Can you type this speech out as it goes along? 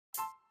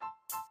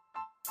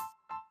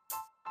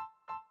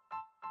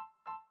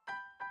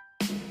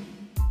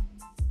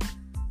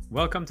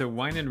Welcome to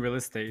Wine and Real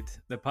Estate,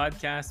 the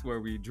podcast where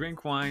we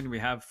drink wine, we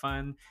have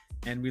fun,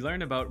 and we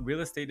learn about real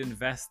estate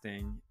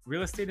investing.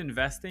 Real estate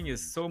investing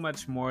is so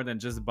much more than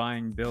just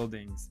buying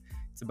buildings.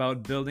 It's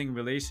about building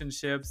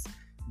relationships,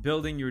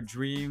 building your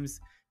dreams,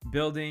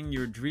 building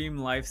your dream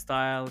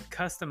lifestyle,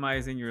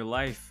 customizing your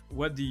life.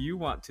 What do you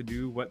want to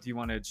do? What do you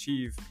want to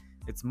achieve?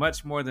 It's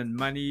much more than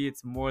money,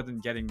 it's more than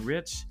getting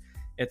rich.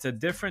 It's a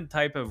different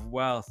type of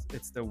wealth.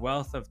 It's the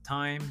wealth of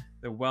time,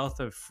 the wealth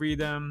of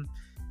freedom.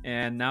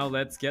 And now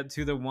let's get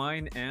to the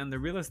wine and the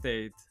real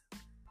estate.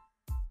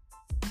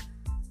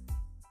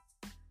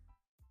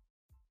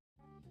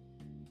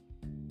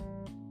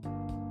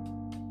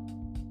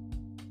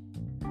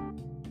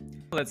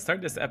 Let's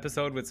start this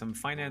episode with some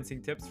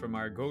financing tips from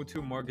our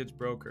go-to mortgage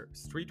broker,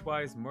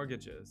 Streetwise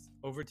Mortgages.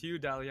 Over to you,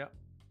 Dalia.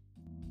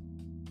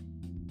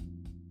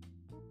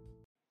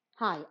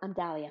 Hi, I'm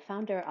Dalia,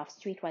 founder of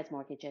Streetwise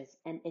Mortgages,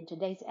 and in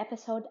today's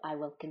episode, I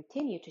will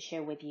continue to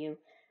share with you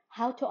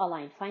how to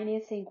align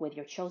financing with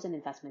your chosen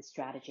investment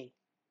strategy.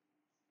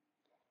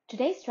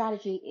 Today's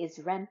strategy is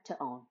rent to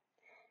own.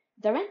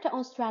 The rent to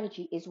own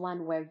strategy is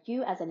one where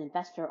you as an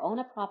investor own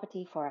a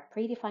property for a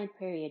predefined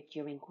period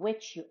during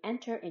which you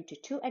enter into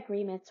two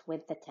agreements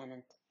with the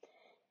tenant.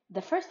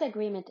 The first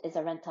agreement is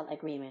a rental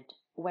agreement,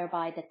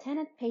 whereby the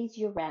tenant pays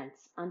you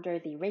rents under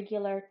the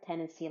regular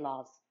tenancy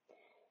laws.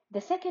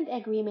 The second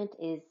agreement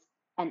is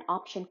an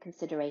option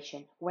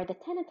consideration, where the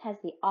tenant has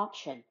the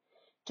option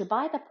to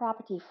buy the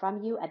property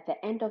from you at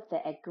the end of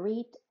the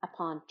agreed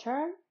upon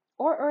term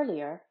or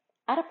earlier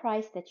at a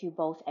price that you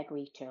both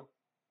agree to.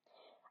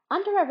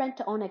 Under a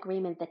rent-to-own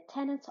agreement, the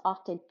tenants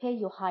often pay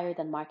you higher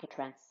than market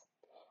rents,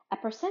 a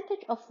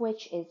percentage of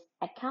which is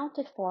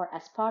accounted for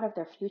as part of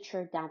their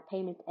future down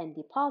payment and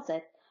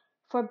deposit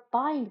for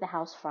buying the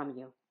house from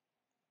you.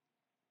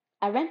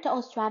 A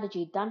rent-to-own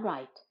strategy done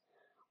right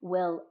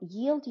will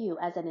yield you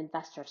as an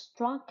investor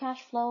strong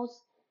cash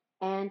flows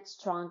and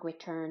strong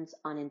returns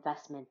on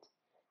investment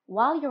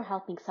while you're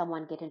helping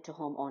someone get into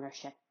home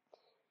ownership.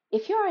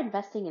 If you are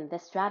investing in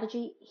this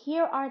strategy,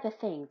 here are the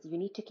things you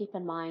need to keep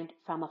in mind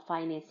from a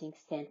financing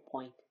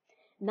standpoint.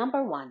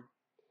 Number one,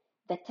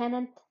 the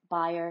tenant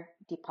buyer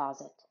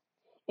deposit.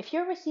 If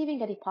you're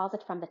receiving a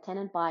deposit from the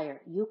tenant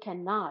buyer, you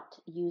cannot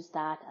use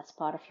that as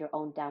part of your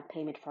own down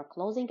payment for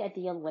closing a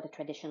deal with a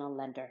traditional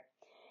lender.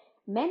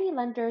 Many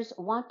lenders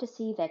want to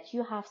see that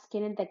you have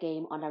skin in the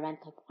game on a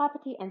rental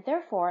property, and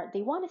therefore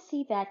they want to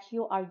see that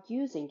you are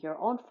using your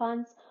own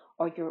funds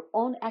or your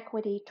own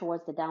equity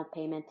towards the down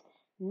payment,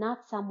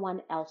 not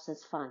someone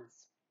else's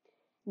funds.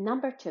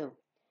 Number two,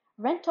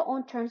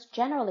 rent-to-own terms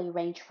generally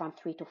range from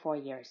 3 to 4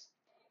 years.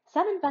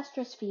 Some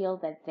investors feel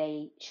that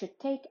they should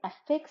take a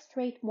fixed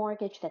rate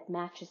mortgage that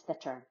matches the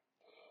term.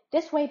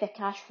 This way the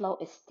cash flow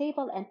is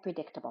stable and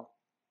predictable.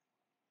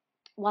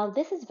 While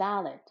this is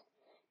valid,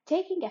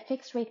 taking a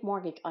fixed rate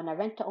mortgage on a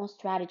rent-to-own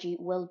strategy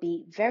will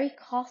be very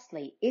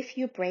costly if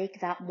you break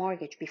that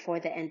mortgage before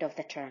the end of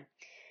the term.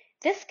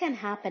 This can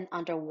happen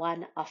under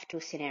one of two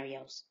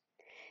scenarios.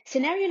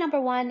 Scenario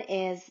number one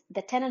is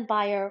the tenant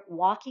buyer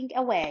walking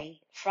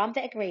away from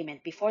the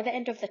agreement before the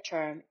end of the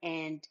term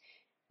and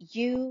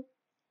you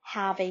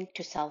having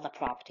to sell the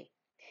property.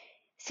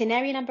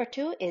 Scenario number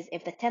two is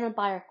if the tenant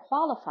buyer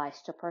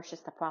qualifies to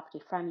purchase the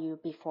property from you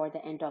before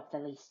the end of the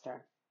lease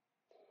term.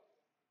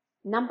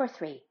 Number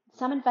three,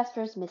 some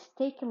investors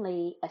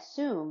mistakenly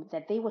assume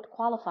that they would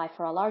qualify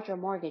for a larger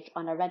mortgage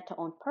on a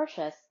rent-to-own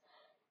purchase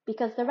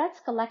because the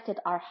rents collected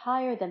are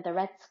higher than the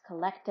rents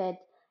collected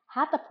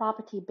had the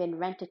property been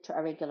rented to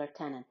a regular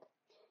tenant.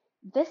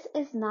 This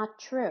is not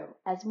true,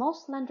 as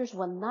most lenders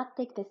will not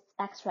take this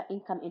extra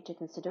income into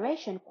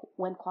consideration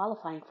when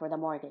qualifying for the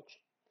mortgage.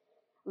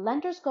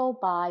 Lenders go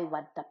by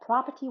what the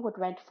property would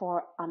rent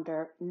for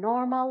under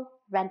normal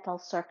rental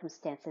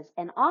circumstances,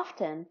 and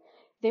often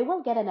they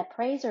will get an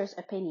appraiser's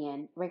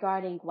opinion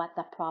regarding what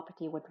the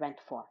property would rent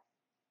for.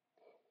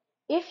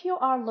 If you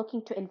are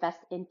looking to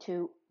invest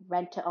into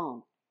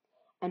rent-to-own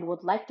and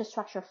would like to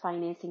structure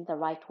financing the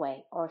right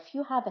way, or if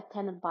you have a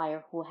tenant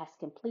buyer who has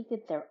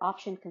completed their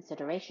option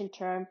consideration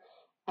term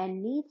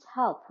and needs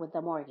help with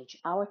the mortgage,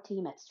 our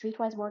team at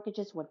Streetwise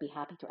Mortgages would be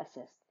happy to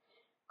assist.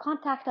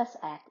 Contact us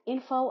at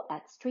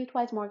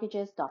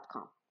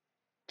info@streetwisemortgages.com.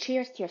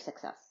 Cheers to your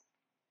success.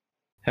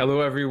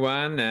 Hello,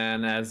 everyone.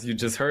 And as you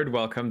just heard,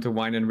 welcome to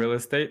Wine and Real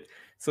Estate.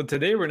 So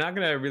today we're not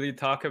going to really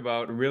talk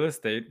about real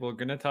estate. We're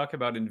going to talk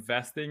about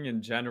investing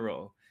in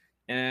general.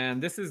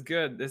 And this is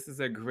good. This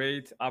is a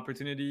great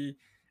opportunity.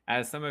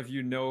 As some of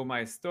you know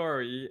my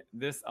story,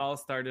 this all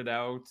started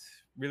out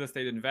real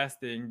estate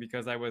investing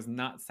because I was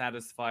not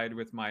satisfied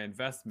with my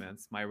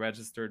investments, my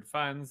registered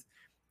funds.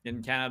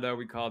 In Canada,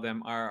 we call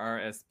them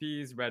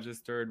RRSPs,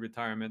 Registered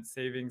Retirement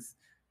Savings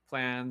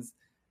Plans.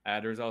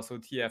 There's also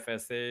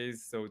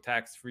TFSAs, so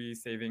tax-free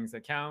savings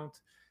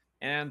account.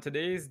 And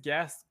today's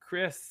guest,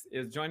 Chris,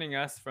 is joining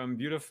us from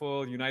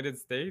beautiful United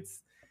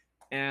States.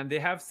 And they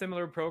have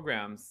similar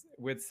programs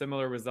with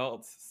similar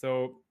results.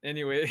 So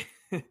anyway,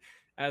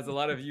 as a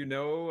lot of you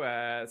know,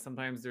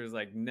 sometimes there's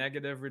like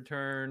negative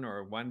return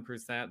or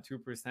 1%,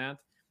 2%.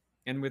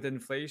 And with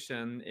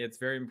inflation, it's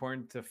very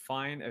important to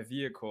find a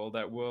vehicle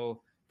that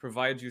will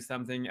provide you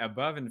something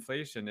above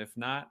inflation. If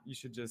not, you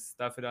should just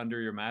stuff it under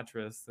your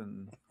mattress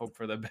and hope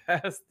for the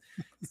best.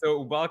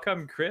 So,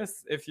 welcome,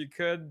 Chris. If you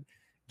could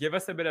give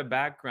us a bit of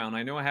background.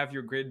 I know I have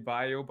your great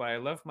bio, but I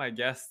love my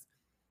guests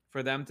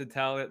for them to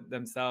tell it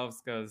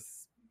themselves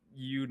because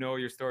you know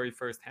your story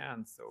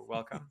firsthand. So,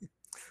 welcome.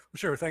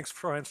 Sure. Thanks,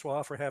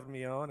 Francois, for having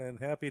me on, and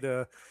happy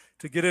to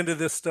get into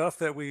this stuff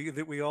that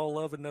we all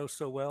love and know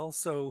so well.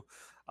 So,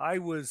 I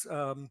was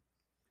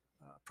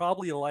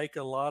probably like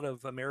a lot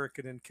of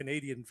American and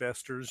Canadian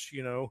investors,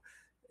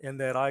 in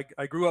that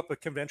I grew up a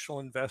conventional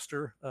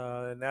investor,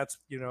 and that's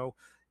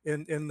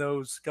in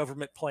those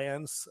government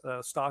plans,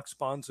 stocks,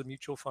 bonds, and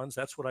mutual funds.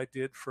 That's what I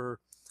did for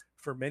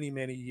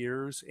many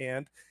years,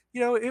 and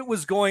it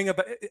was going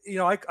about.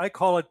 I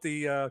call it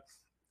the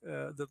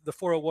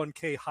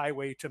 401k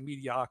highway to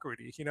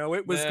mediocrity.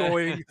 It was Yeah.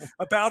 going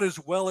about as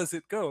well as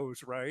it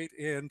goes, right?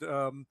 And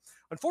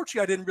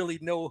unfortunately, I didn't really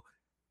know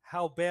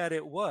how bad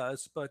it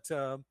was, but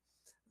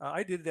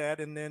I did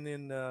that, and then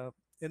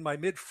in my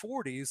mid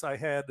 40s, I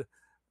had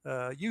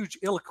a huge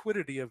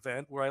illiquidity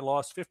event where I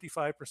lost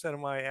 55% of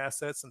my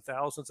assets and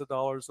thousands of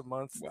dollars a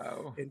month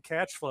Wow. in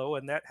cash flow,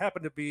 and that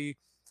happened to be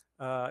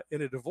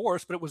in a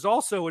divorce, but it was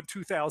also in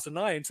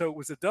 2009, so it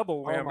was a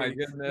double Oh my whammy.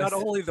 Not goodness.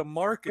 only the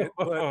market,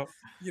 but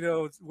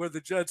where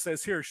the judge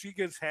says, "Here, she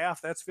gets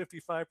half. That's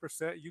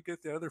 55%. You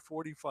get the other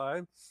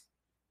 45."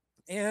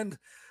 And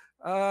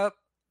uh,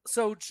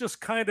 so,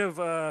 just kind of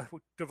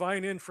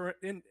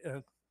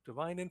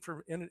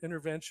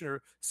intervention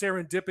or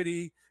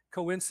serendipity,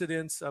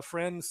 coincidence. A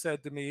friend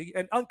said to me,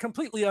 and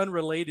completely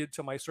unrelated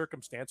to my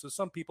circumstances.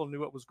 Some people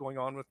knew what was going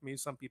on with me,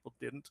 some people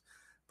didn't,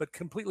 but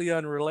completely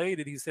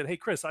unrelated. He said, "Hey,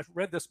 Chris, I've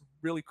read this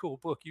really cool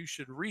book. You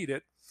should read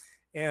it."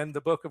 And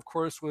the book, of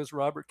course, was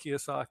Robert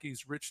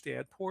Kiyosaki's Rich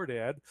Dad Poor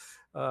Dad.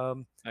 A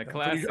I'm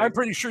classic.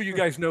 pretty sure you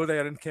guys know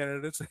that in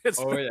Canada.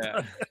 Oh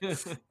yeah.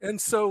 And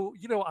so,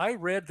 I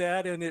read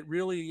that, and it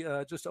really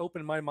just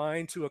opened my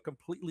mind to a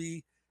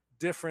completely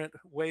different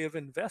way of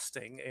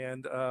investing.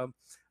 And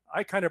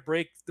I kind of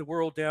break the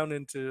world down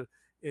into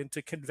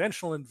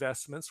conventional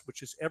investments,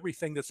 which is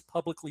everything that's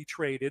publicly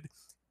traded,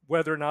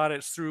 whether or not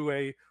it's through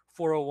a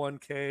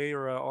 401k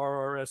or a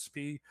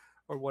RRSP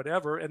or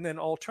whatever, and then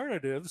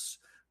alternatives,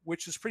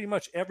 which is pretty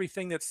much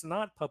everything that's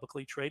not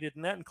publicly traded,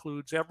 and that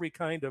includes every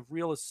kind of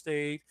real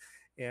estate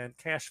and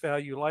cash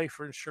value life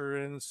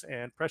insurance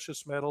and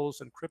precious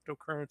metals and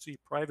cryptocurrency,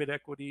 private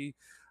equity,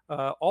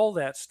 all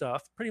that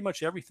stuff, pretty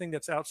much everything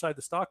that's outside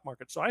the stock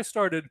market. So I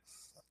started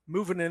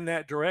moving in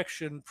that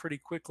direction pretty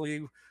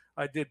quickly.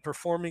 I did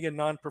performing and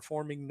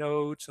non-performing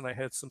notes, and I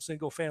had some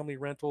single-family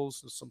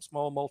rentals and some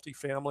small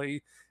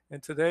multifamily.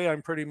 And today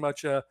I'm pretty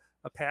much a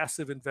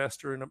passive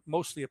investor in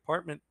mostly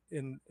apartment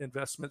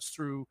investments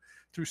through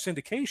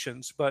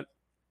syndications. But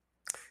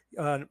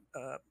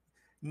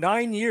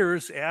 9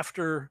 years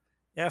after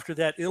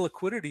that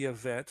illiquidity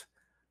event,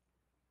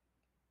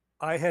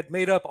 I had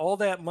made up all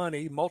that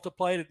money,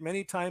 multiplied it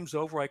many times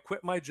over. I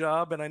quit my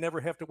job, and I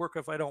never have to work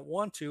if I don't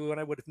want to. And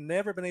I would have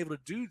never been able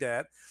to do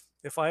that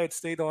if I had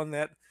stayed on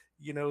that,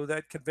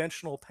 that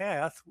conventional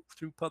path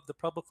through the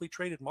publicly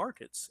traded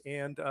markets.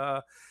 And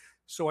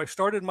so I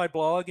started my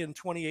blog in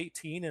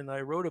 2018, and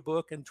I wrote a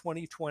book in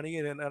 2020,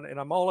 and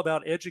I'm all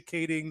about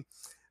educating,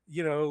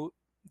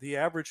 the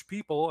average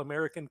people,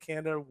 American,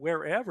 Canada,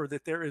 wherever,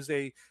 that there is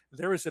a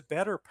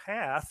better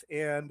path,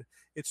 and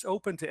it's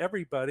open to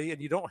everybody,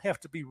 and you don't have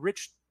to be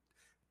rich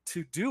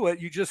to do it.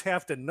 You just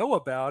have to know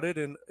about it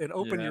and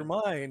open Yeah. your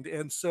mind.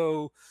 And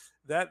so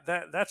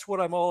that's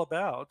what I'm all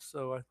about.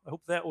 So I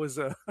hope that was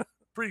a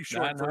pretty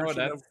short No,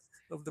 version that's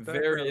of the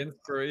very background.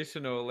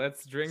 inspirational.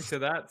 Let's drink to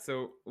that.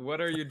 So, what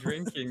are you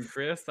drinking,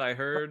 Chris? I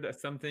heard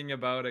something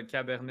about a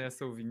Cabernet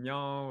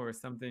Sauvignon or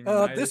something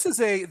nice.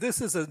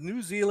 This is a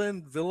New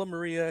Zealand Villa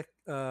Maria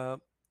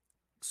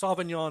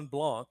Sauvignon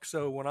Blanc.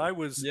 So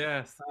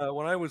Yes.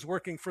 when I was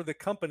working for the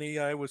company,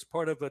 I was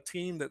part of a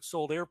team that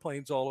sold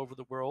airplanes all over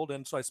the world,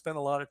 and so I spent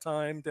a lot of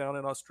time down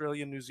in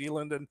Australia, New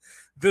Zealand, and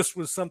this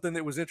was something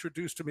that was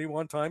introduced to me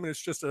one time, and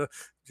it's just a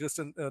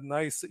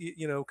nice,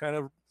 kind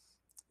of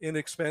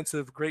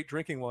inexpensive, great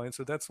drinking wine.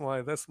 So that's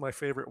my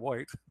favorite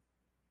white.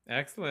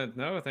 Excellent.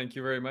 No, thank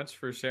you very much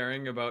for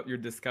sharing about your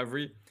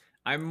discovery.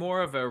 I'm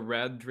more of a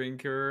red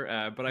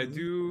drinker, but I Mhm.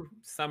 do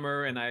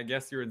summer, and I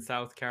guess you're in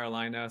South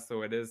Carolina,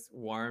 so it is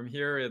warm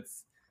here.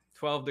 It's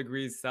 12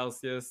 degrees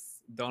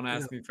Celsius. Don't Yeah.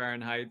 ask me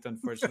Fahrenheit.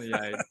 Unfortunately,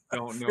 I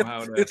don't know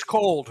how to. It's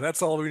cold.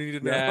 That's all we need to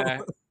know. Yeah,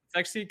 it's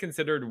actually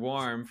considered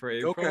warm for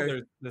April.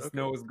 Okay. The Okay.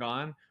 snow is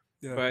gone.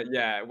 Yeah. But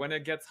yeah, when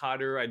it gets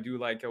hotter, I do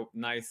like a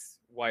nice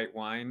white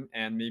wine,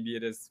 and maybe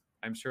it is,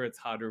 I'm sure it's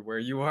hotter where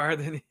you are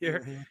than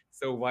here. Mhm.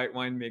 So white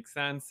wine makes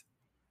sense.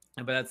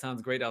 But that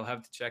sounds great. I'll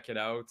have to check it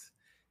out.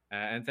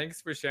 And thanks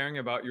for sharing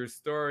about your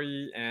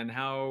story and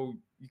how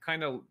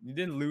you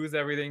didn't lose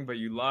everything, but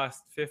you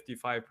lost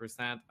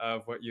 55%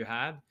 of what you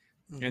had.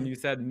 And Mhm. you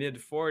said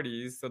mid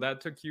 40s. So that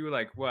took you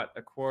like what,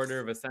 a quarter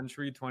of a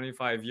century,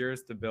 25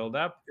 years to build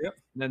up. Yep.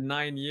 And then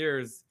 9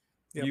 years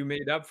Yep. you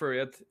made up for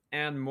it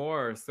and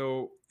more.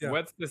 So Yeah.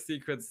 what's the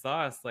secret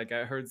sauce? Like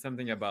I heard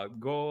something about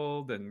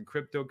gold and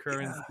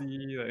Yeah.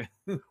 cryptocurrency.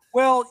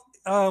 Well,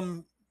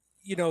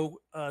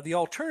 the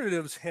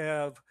alternatives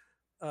have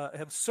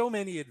so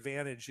many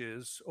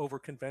advantages over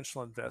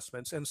conventional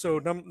investments, and so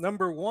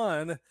number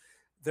one,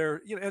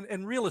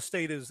 and real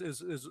estate is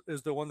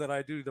the one that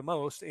I do the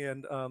most,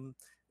 and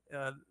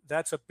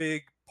that's a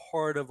big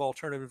part of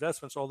alternative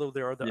investments. Although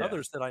there are the Yes.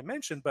 others that I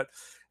mentioned, but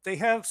they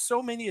have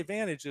so many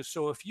advantages.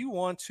 So if you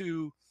want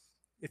to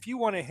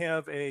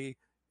have a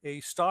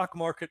stock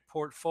market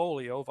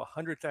portfolio of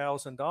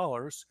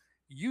 $100,000,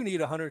 you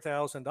need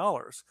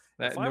 $100,000.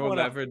 If That I no want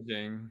a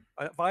leveraging.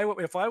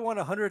 if I want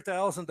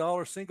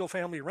 $100,000 single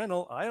family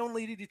rental, I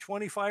only need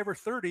 25 or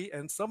 30,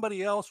 and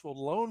somebody else will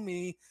loan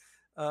me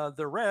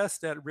the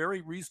rest at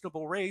very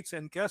reasonable rates.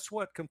 And guess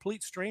what?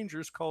 Complete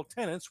strangers called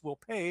tenants will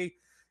pay,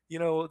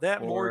 that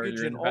For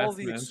mortgage your and all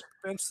the investment.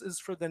 expenses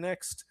for the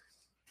next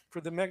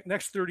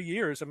 30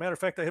 years. As a matter of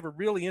fact, I have a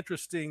really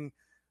interesting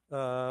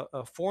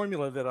a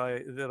formula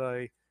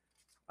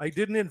I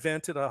didn't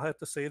invent it. I'll have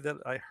to say that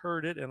I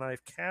heard it and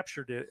I've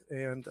captured it.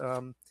 And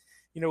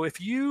if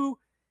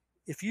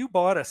you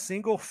bought a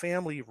single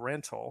family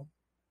rental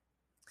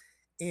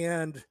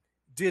and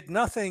did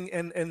nothing,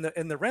 and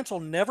the rental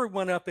never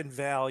went up in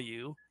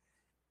value,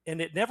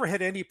 and it never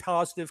had any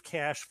positive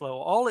cash flow,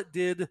 all it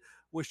did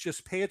was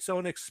just pay its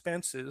own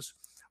expenses.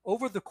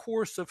 Over the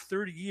course of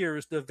 30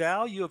 years, the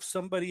value of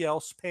somebody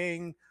else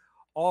paying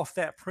off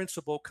that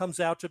principal comes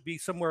out to be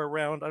somewhere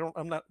around,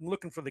 I'm not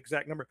looking for the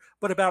exact number,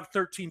 but about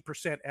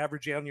 13%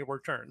 average annual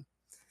return.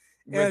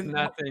 With And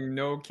nothing,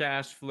 no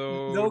cash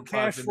flow, no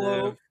cash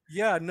flow, positive.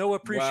 yeah, no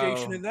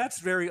appreciation, Wow. and that's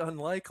very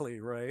unlikely,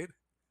 right?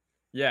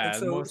 And Yeah,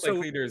 so most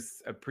so likely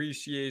there's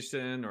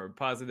appreciation or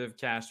positive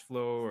cash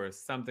flow or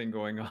something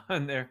going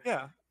on there.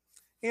 yeah.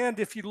 And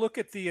if you look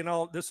at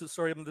this is,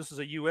 sorry, this is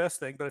a US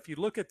thing, but if you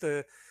look at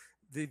the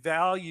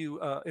value,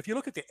 if you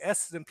look at the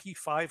S&P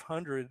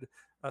 500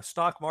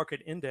 stock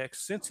market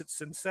index since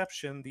its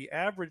inception, the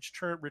average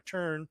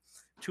return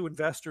to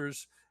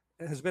investors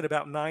has been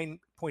about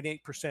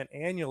 9.8%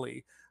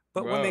 annually.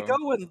 But when they Whoa.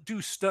 go and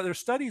do there's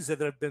studies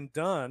that have been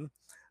done,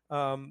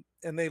 and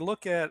they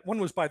look at, one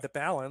was by the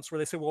Balance, where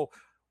they say, well,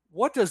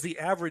 what does the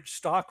average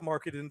stock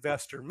market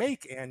investor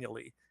make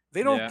annually?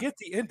 They don't Yeah. get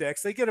the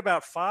index; they get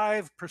about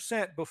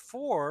 5%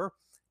 before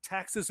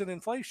taxes and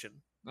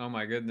inflation. Oh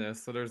my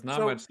goodness. So there's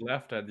not So much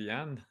left at the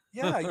end.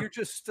 yeah, you're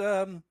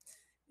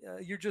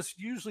just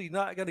usually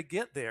not going to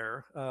get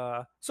there.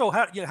 So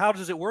how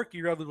does it work?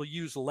 You're able to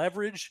use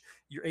leverage.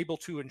 You're able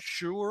to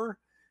insure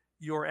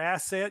your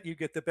asset. You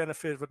get the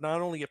benefit of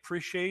not only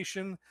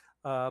appreciation,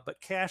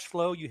 but cash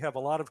flow. You have a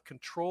lot of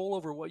control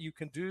over what you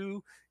can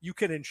do. You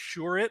can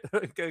insure it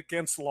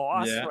against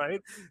loss, Yeah.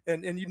 right?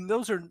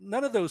 Those are,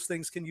 none of those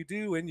things can you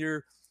do in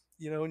your,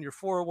 in your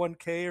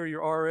 401k or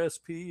your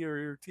RSP or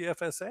your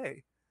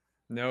TFSA.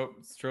 Nope,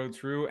 it's so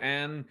true.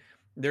 And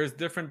there's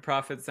different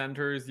profit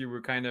centers. You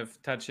were kind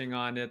of touching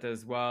on it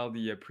as well,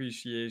 the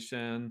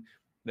appreciation,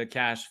 the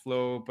cash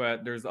flow,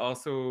 but there's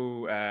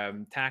also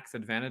tax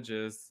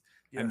advantages.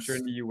 I'm sure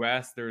in Yes, the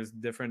US, there's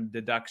different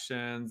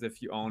deductions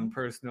if you own mhm,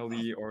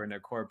 personally or in a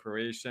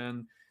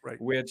corporation, right,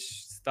 which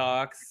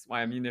stocks, well,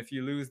 I mean, if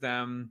you lose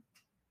them,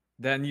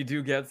 then you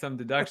do get some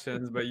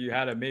deductions, but you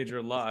had a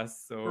major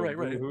loss. So right,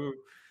 right. boo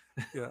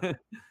Yeah. hoo.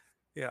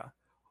 Yeah.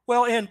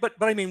 Well, but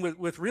I mean,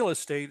 with real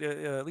estate,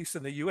 at least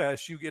in the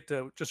U.S., you get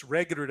to just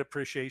regular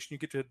depreciation. You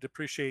get to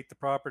depreciate the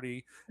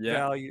property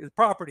Yeah. value,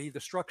 the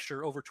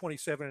structure over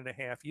 27 and a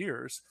half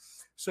years.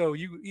 So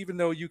even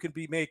though you can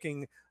be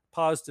making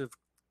positive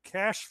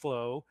cash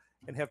flow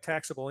and have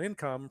taxable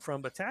income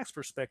from a tax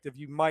perspective,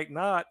 you might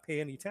not pay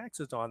any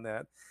taxes on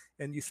that.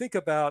 And you think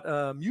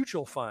about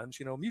mutual funds.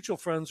 Mutual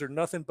funds are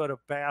nothing but a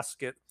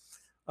basket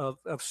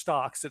of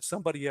stocks that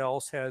somebody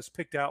else has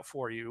picked out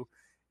for you,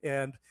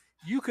 and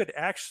you could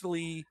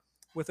actually,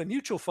 with a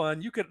mutual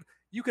fund, you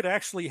could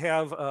actually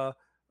have a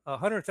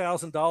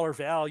 $100,000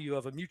 value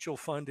of a mutual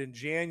fund in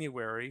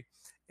January,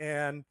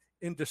 and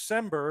in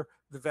December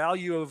the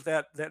value of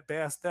that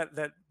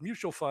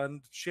mutual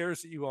fund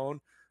shares that you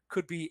own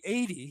could be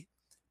 80,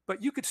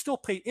 but you could still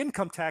pay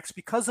income tax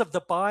because of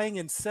the buying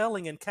and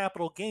selling and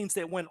capital gains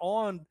that went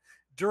on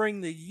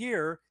during the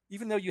year.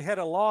 Even though you had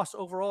a loss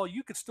overall,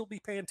 you could still be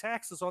paying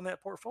taxes on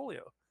that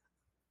portfolio.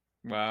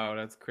 Wow,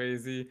 that's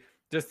crazy.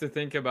 Just to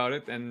think about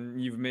it,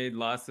 and you've made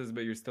losses,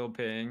 but you're still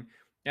paying.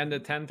 And the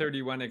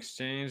 1031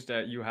 exchange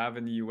that you have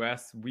in the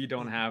US, we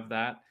don't Mm-hmm. have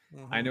that.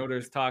 I Mm-hmm. know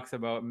there's talks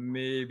about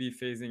maybe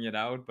phasing it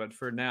out, but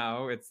for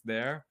now, it's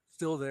there.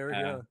 Still there, Uh,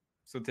 yeah.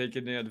 so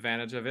taking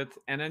advantage of it.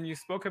 And then you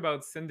spoke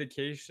about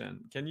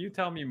syndication. Can you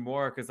tell me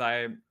more? Because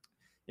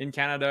in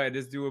Canada, it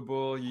is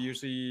doable. You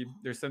usually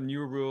there's some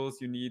new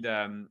rules. You need,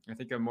 I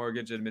think, a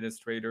mortgage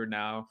administrator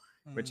now,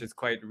 which Mm. is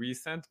quite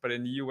recent. But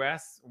in the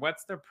US,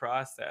 what's the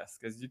process?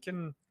 Because you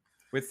can,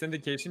 with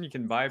syndication, you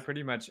can buy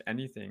pretty much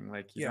anything.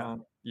 Like you Yeah,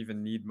 don't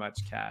even need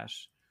much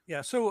cash.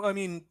 yeah. So I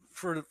mean,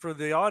 for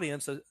the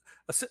audience,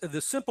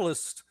 the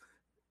simplest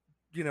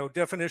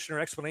definition or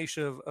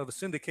explanation of a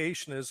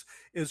syndication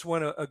is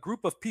when a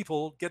group of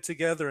people get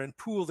together and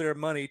pool their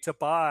money to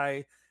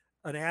buy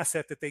an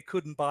asset that they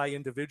couldn't buy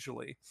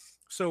individually.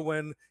 So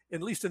when,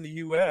 at least in the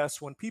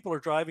US, when people are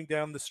driving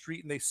down the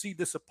street and they see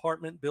this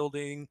apartment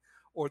building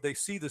or they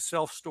see the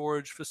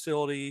self-storage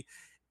facility,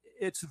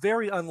 it's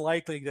very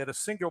unlikely that a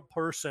single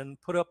person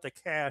put up the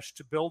cash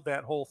to build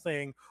that whole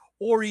thing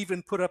or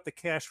even put up the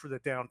cash for the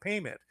down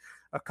payment.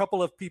 A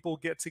couple of people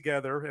get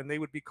together and they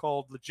would be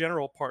called the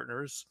general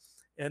partners,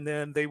 and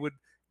then they would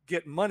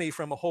get money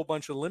from a whole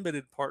bunch of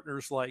limited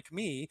partners like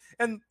me,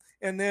 and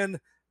then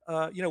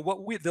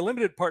the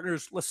limited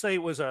partners, let's say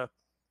it was a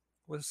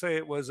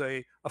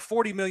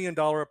 $40 million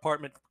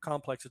apartment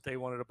complex that they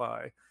wanted to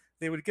buy.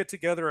 They would get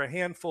together a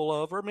handful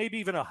of, or maybe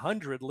even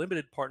 100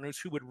 limited partners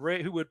who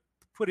would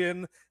put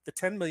in the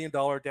 $10 million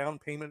down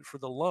payment for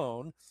the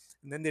loan,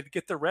 and then they'd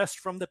get the rest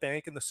from the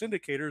bank, and the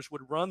syndicators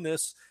would run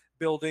this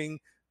building,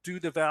 do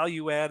the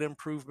value add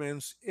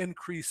improvements,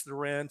 increase the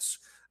rents,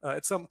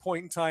 at some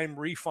point in time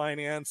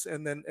refinance,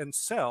 and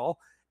sell,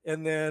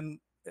 and then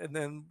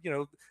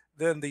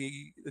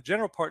the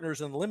general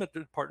partners and the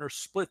limited partners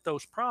split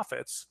those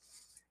profits.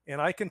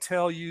 And I can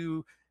tell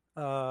you,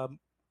 one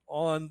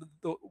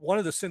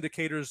of the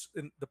syndicators,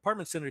 the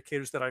apartment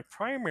syndicators that I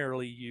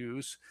primarily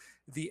use,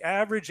 the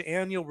average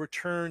annual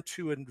return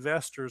to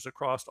investors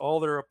across all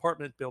their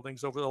apartment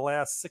buildings over the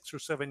last 6 or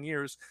 7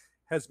 years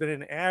has been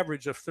an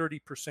average of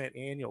 30%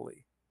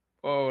 annually.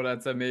 Oh,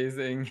 that's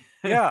amazing.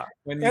 Yeah.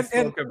 When you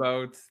spoke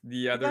about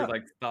the other yeah,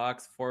 like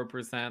stocks, 4%,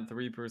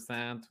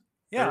 3%,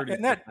 yeah,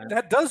 30%. and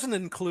that doesn't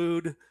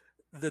include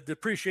the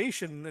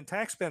depreciation and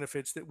tax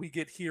benefits that we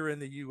get here in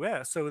the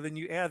US. So then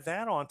you add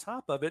that on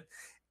top of it.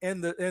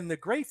 And the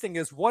great thing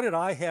is, what did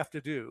I have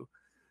to do?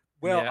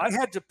 Well, Yeah. I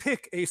had to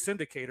pick a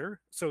syndicator.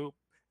 So,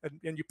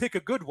 and you pick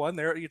a good one.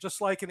 There, you just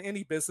like in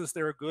any business,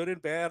 there are good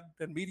and bad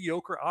and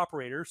mediocre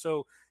operators.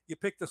 So you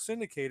pick the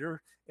syndicator,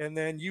 and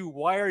then you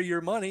wire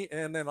your money.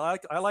 And then I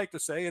like to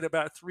say, in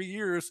about 3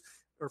 years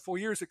or 4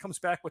 years, it comes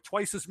back with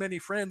twice as many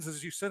friends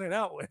as you sent it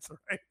out with,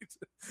 right?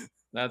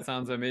 That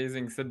sounds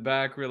amazing. Sit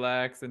back,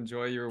 relax,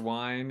 enjoy your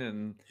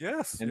wine,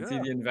 Yes, and see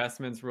yeah, the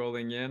investments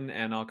rolling in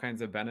and all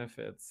kinds of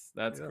benefits.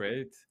 That's yeah.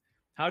 great.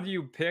 How do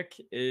you pick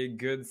a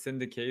good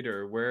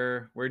syndicator?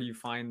 Where do you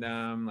find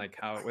them? Like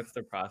what's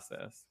the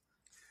process?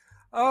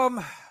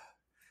 Um,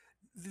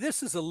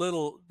 this is a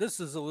little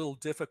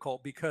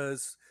difficult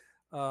because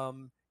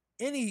um,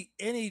 any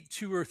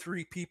 2 or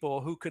 3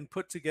 people who can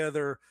put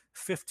together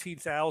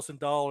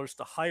 $15,000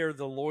 to hire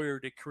the lawyer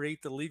to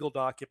create the legal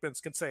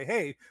documents can say,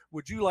 "Hey,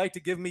 would you like to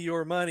give me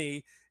your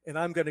money? And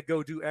I'm going to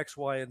go do X,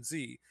 Y, and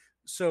Z."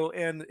 So,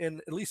 and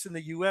at least in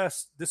the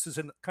U.S., this is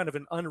kind of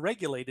an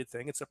unregulated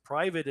thing. It's a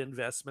private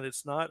investment.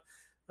 It's not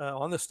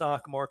on the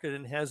stock market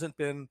and hasn't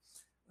been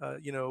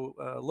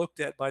looked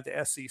at by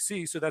the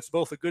SEC. So that's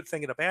both a good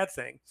thing and a bad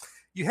thing.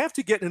 You have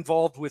to get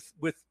involved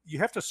you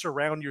have to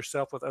surround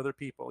yourself with other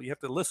people. You have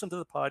to listen to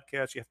the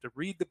podcast. You have to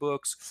read the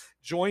books,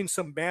 join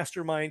some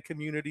mastermind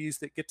communities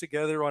that get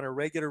together on a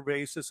regular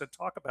basis and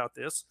talk about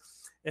this.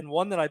 And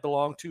one that I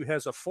belong to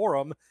has a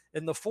forum,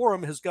 and the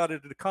forum has got a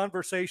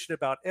conversation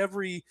about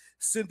every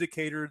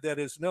syndicator that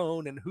is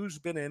known and who's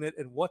been in it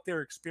and what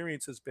their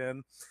experience has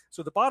been.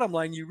 So the bottom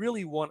line, you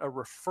really want a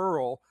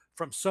referral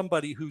from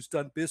somebody who's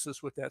done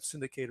business with that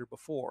syndicator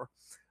before.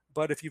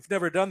 But if you've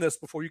never done this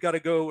before, you got to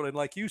go, and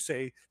like you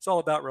say, it's all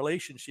about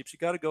relationships. You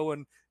got to go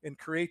and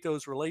create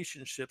those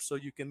relationships so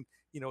you can,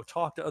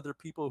 talk to other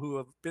people who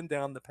have been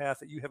down the path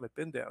that you haven't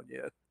been down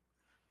yet.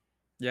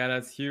 Yeah,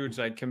 that's huge.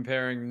 Like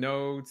comparing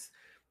notes.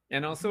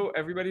 And also,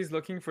 everybody's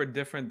looking for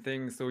different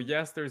things. So,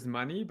 yes, there's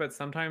money, but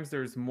sometimes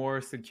there's more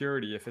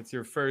security. If it's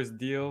your first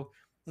deal,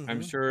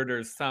 I'm sure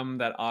there's some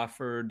that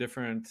offer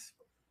different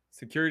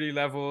security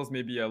levels,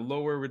 maybe a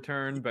lower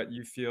return, but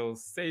you feel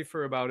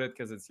safer about it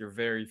because it's your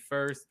very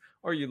first,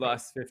 or you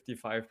lost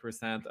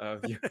 55%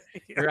 of your,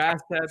 your Yeah.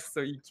 assets.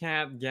 So, you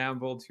can't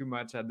gamble too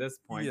much at this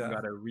point. You Yeah.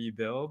 got to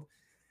rebuild.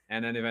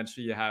 And then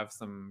eventually you have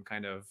some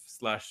kind of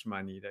slush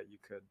money that you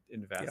could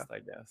invest, I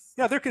guess.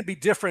 Yeah, there can be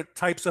different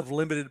types of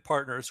limited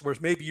partners where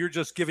maybe you're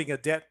just giving a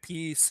debt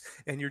piece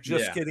and you're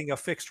just getting a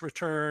fixed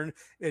return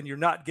and you're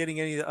not getting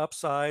any of the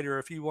upside, or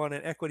if you want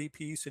an equity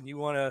piece and you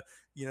want to,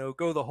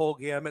 go the whole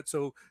gamut.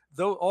 So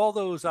though all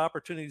those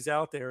opportunities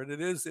out there, and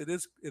it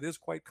is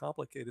quite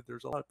complicated.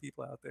 There's a lot of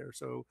people out there.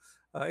 So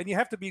and you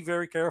have to be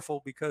very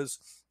careful because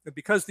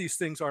these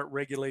things aren't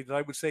regulated.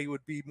 I would say it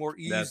would be more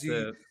That's easy.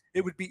 it.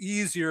 It would be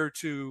easier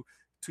to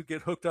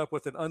get hooked up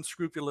with an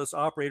unscrupulous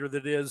operator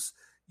that is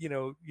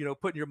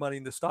putting your money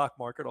in the stock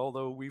market,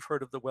 although we've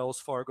heard of the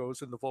Wells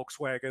Fargos and the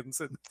Volkswagens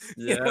and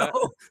Yeah.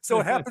 so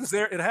it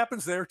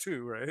happens there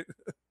too, right?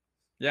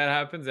 Yeah, it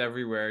happens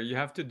everywhere. You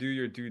have to do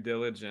your due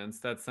diligence.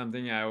 That's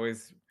something I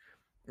always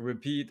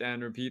repeat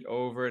and repeat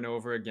over and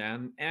over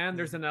again. And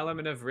there's an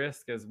element of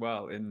risk as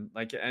well. In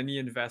like any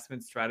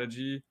investment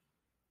strategy,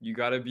 you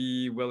got to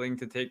be willing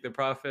to take the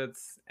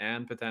profits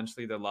and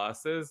potentially the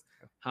losses.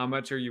 How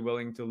much are you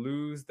willing to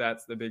lose?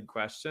 That's the big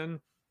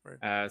question.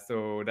 Right.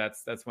 So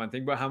that's one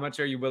thing. But how much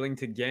are you willing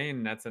to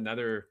gain? That's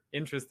another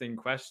interesting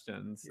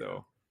question. Yeah.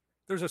 So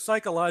There's a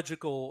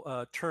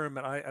psychological term,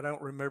 and I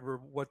don't remember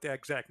what the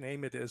exact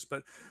name it is,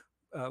 but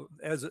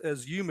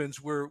as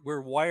humans,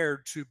 we're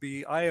wired to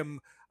be. I am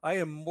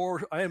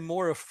more I am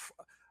more af-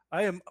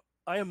 I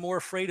am more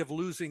afraid of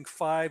losing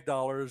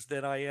 $5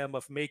 than I am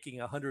of making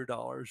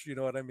 $100. You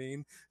know what I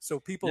mean? So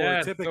people are yeah,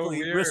 it's so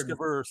typically risk weird.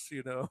 averse.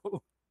 You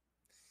know.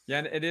 Yeah,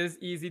 and it is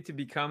easy to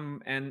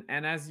become, and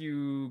as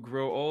you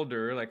grow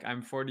older, like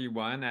I'm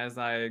 41, as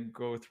I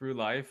go through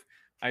life,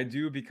 I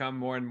do become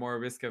more and more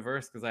risk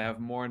averse because I have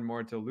more and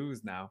more to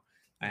lose now.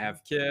 I Mhm.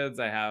 have kids,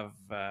 I have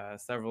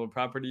several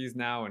properties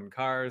now and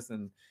cars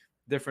and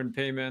different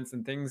payments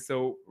and things.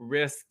 So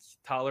risk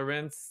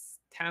tolerance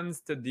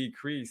tends to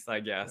decrease, I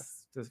Yeah.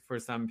 guess, just for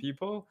some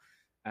people,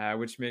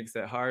 which makes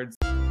it hard.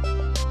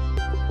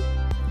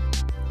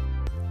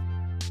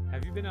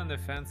 Have you been on the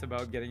fence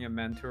about getting a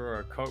mentor or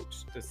a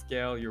coach to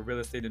scale your real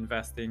estate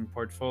investing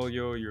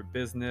portfolio, your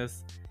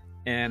business?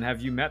 And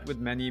have you met with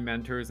many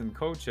mentors and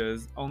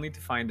coaches only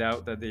to find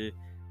out that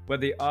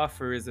what they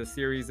offer is a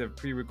series of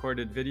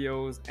pre-recorded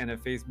videos and a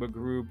Facebook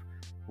group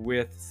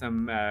with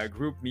some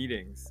group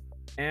meetings?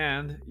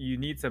 And you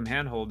need some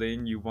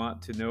handholding, you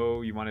want to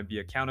know, you want to be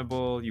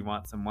accountable, you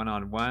want some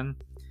one-on-one.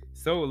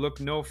 So look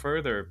no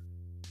further.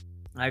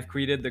 I've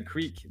created the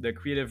Creek, the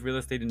Creative Real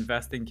Estate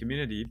Investing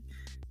Community.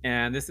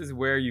 And this is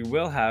where you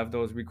will have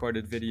those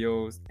recorded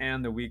videos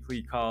and the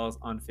weekly calls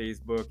on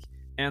Facebook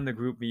and the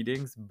group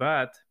meetings.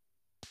 But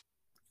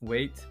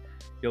wait,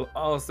 you'll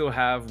also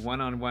have one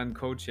on one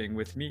coaching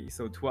with me.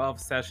 So 12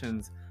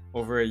 sessions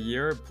over a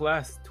year,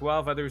 plus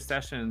 12 other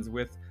sessions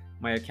with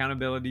my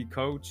accountability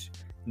coach,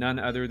 none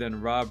other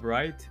than Rob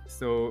Wright.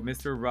 So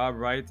Mr. Rob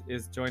Wright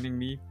is joining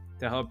me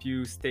to help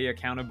you stay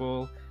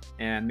accountable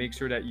and make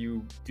sure that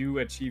you do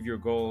achieve your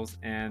goals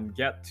and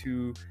get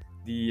to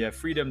the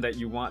freedom that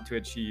you want to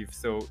achieve.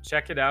 So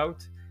check it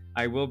out.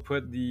 I will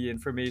put the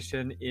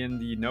information in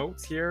the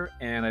notes here,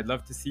 and I'd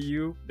love to see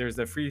you. There's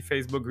a free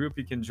Facebook group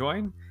you can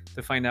join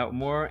to find out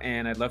more,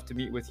 and I'd love to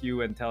meet with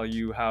you and tell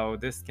you how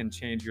this can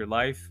change your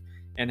life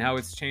and how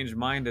it's changed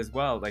mine as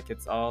well. Like,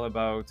 it's all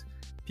about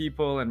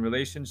people and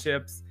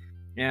relationships,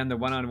 and the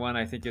one-on-one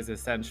I think is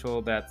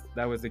essential. That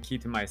was the key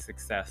to my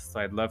success.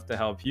 So I'd love to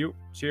help you.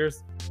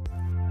 Cheers.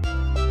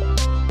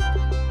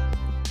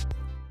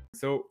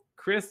 So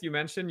Chris, you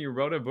mentioned you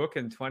wrote a book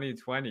in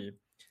 2020.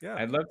 Yeah.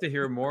 I'd love to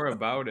hear more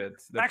about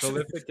it. The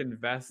Actually, Prolific yeah.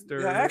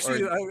 Investor, or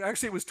Actually,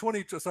 it was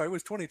 20. Sorry, it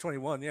was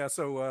 2021. Yeah.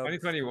 So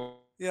 2021.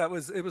 yeah,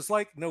 it was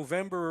like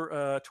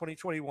November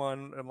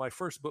 2021. My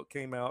first book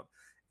came out,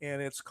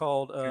 and it's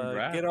called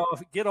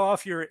Congrats. Get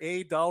Off Your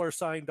 $dollar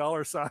sign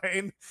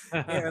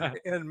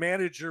and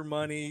Manage Your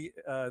Money.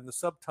 The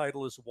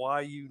subtitle is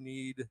Why You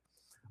Need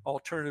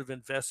Alternative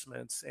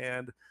Investments.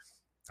 And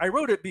I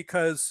wrote it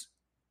because,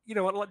 you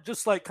know,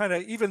 just like kind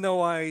of, even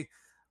though I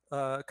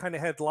kind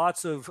of had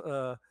lots of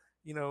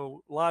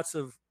lots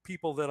of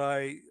people that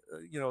I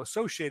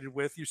associated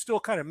with, you still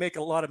kind of make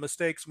a lot of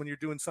mistakes when you're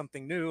doing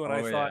something new. And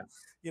I Oh thought,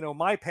 yeah.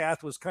 my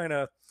path was kind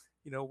of,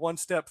 one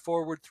step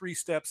forward, three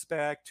steps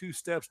back, two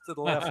steps to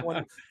the left.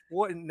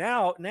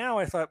 Now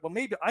I thought, well,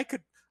 maybe I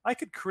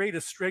could create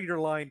a straighter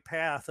line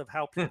path of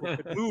how people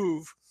could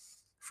move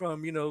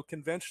from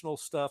conventional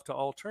stuff to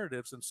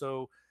alternatives. And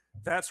so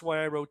that's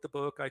why I wrote the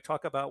book. I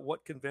talk about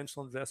what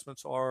conventional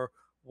investments are,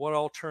 what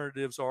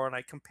alternatives are, and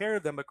I compare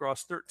them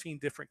across 13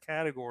 different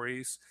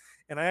categories.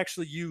 And I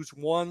actually use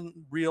one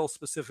real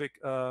specific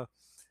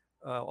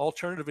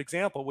alternative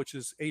example, which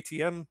is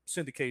ATM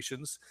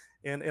syndications.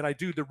 And I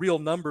do the real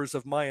numbers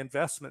of my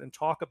investment and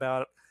talk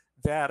about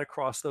that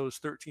across those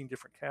 13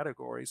 different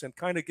categories, and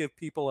kind of give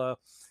people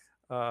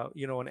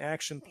an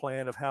action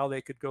plan of how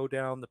they could go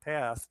down the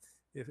path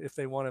if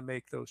they want to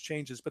make those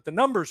changes. But the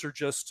numbers are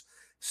just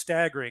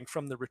staggering,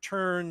 from the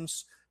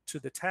returns to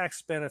the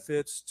tax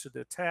benefits to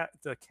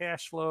the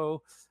cash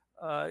flow.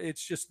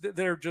 It's just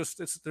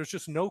there's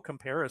just no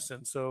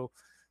comparison. So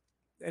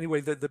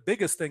anyway, the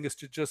biggest thing is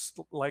to just,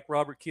 like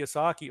Robert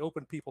Kiyosaki,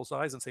 open people's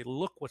eyes and say,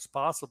 look what's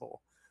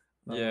possible.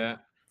 Yeah.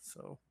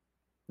 So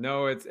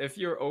No, it's, if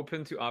you're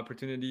open to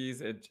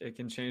opportunities, it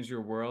can change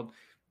your world.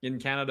 In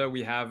Canada,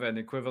 we have an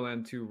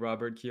equivalent to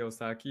Robert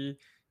Kiyosaki.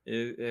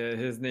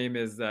 His name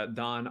is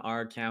Don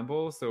R.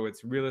 Campbell. So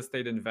it's Real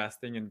Estate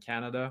Investing in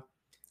Canada.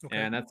 okay.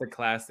 And that's a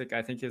classic.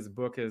 I think his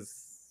book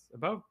is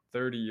about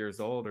 30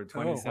 years old or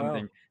 20 Oh wow.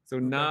 something. So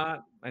Okay.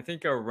 not, I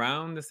think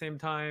around the same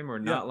time or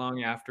Yeah. not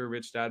long after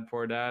Rich Dad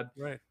Poor Dad.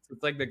 Right. So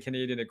it's like the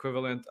Canadian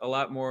equivalent, a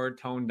lot more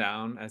toned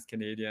down as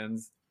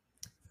Canadians.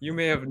 You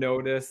may have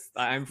noticed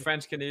I'm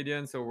French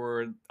Canadian, so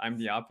I'm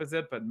the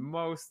opposite, but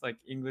most like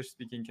English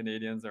speaking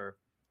Canadians are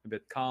a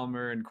bit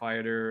calmer and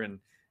quieter and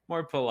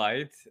more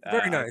polite.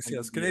 Very I nice. tend to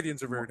Yes, be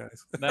Canadians are very more,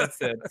 nice.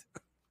 that's it.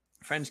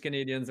 French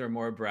Canadians are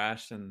more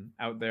brash and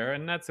out there,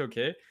 and that's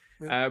okay.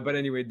 Yeah. But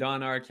anyway,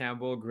 Don R.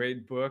 Campbell,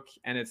 great book,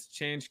 and it's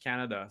changed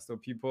Canada. So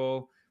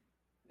people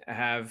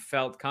have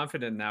felt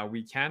confident now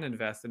we can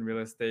invest in real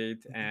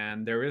estate,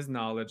 and there is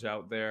knowledge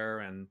out there,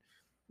 and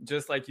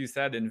just like you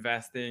said,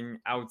 investing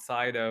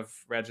outside of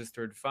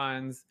registered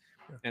funds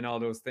Yeah. and all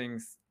those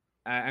things.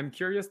 I'm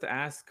curious to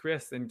ask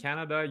Chris, in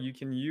Canada, you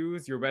can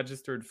use your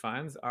registered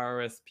funds,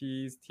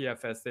 RRSPs,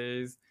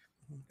 TFSAs,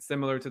 Mhm.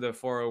 similar to the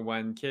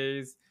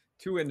 401ks,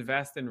 to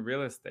invest in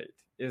real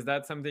estate. Is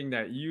that something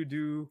that you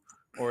do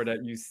or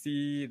that you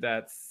see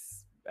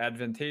that's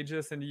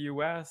advantageous in the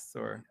US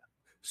or?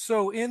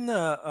 So in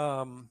the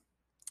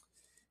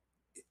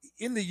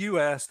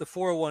US, the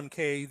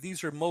 401k,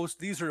 these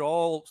are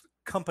all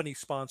company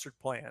sponsored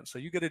plans. So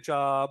you get a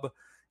job,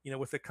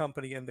 with a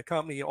company, and the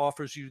company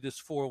offers you this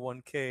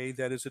 401k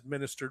that is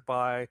administered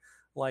by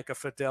like a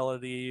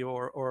Fidelity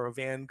or a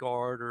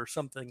Vanguard or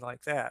something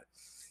like that.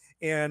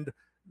 And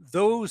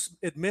those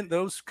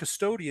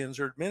custodians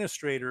or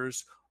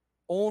administrators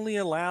only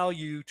allow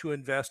you to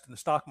invest in the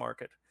stock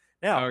market.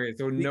 Now, Okay,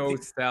 so no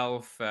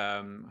self,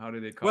 how do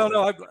they well, call it?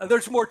 no,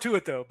 there's more to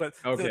it though. But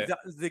Okay.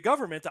 the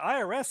government, the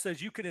IRS,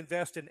 says you can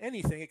invest in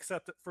anything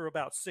except for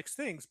about 6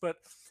 things. But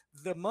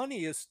the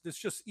money it's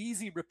just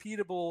easy,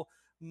 repeatable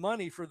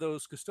money for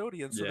those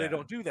custodians, so they Yeah.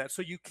 don't do that.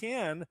 So you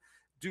can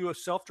do a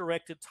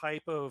self-directed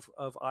type of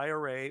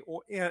IRA,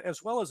 or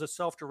as well as a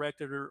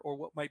self-directed or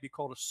what might be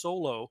called a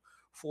solo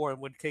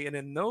 401k. And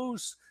in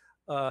those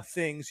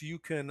things, you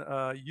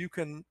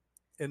can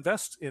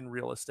invest in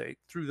real estate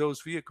through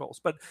those vehicles.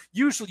 But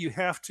usually, you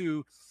have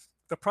to.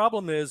 The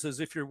problem is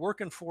if you're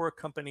working for a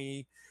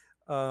company,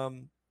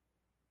 um,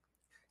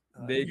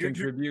 They you're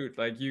contribute,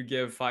 like you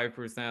give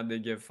 5%, they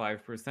give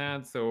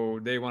 5%. So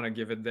they want to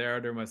give it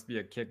there. There must be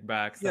a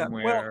kickback yeah.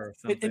 Well, somewhere or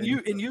and something.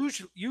 you and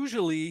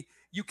usually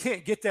you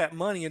can't get that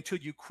money until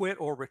you quit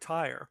or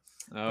retire.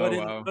 Oh,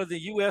 wow. But in the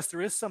U.S.,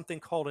 there is something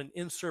called an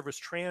in-service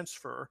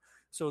transfer.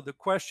 So the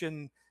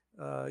question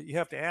you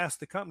have to ask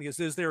the company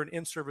is there an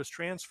in-service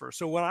transfer?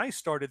 So when I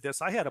started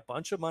this, I had a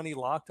bunch of money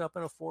locked up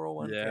in a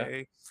Yeah.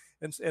 401k,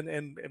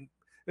 and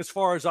as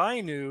far as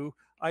I knew,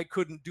 I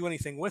couldn't do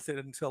anything with it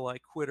until I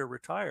quit or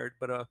retired.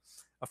 But a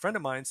friend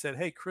of mine said,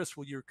 "Hey, Chris,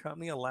 will your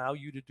company allow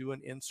you to do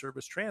an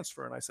in-service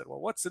transfer?" And I said,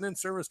 "Well, what's an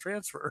in-service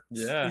transfer?"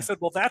 And he Yeah. said,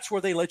 "Well, that's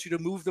where they let you to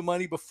move the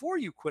money before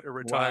you quit or While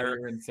retire."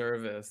 you're in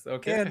service.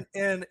 Okay.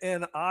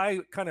 And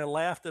I kind of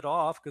laughed it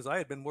off because I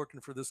had been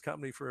working for this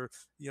company for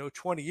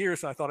 20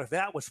 years, and I thought if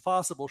that was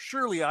possible,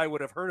 surely I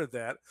would have heard of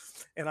that.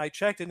 And I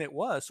checked, and it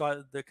was.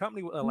 So the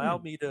company allowed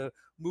Hmm. me to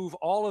move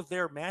all of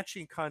their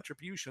matching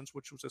contributions,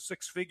 which was a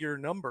six-figure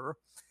number,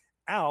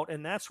 out,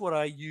 and that's what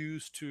I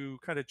used to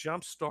kind of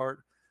jumpstart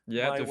Yeah,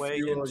 my to way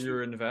fuel into.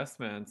 your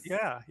investments.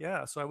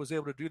 Yeah. So I was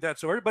able to do that.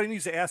 So everybody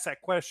needs to ask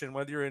that question,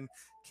 whether you're in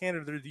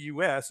Canada or the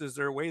US, is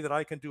there a way that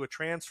I can do a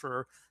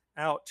transfer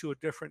out to a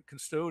different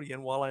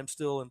custodian while I'm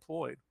still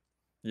employed?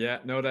 Yeah,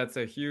 no, that's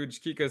a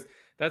huge key because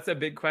that's a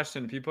big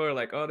question. People are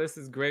like, oh, this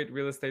is great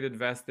real estate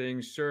investing.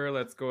 Sure,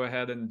 let's go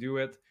ahead and do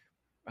it.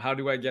 How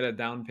do I get a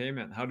down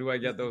payment? How do I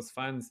get Mhm. those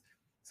funds?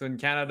 So in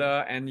Yeah.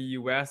 Canada and the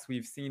US,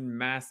 we've seen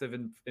massive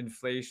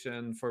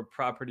inflation for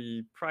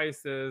property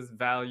prices,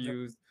 Yep.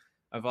 values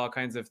of all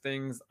kinds of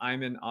things.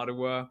 I'm in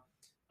Ottawa.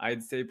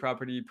 I'd say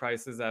property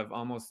prices have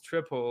almost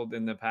tripled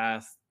in the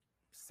past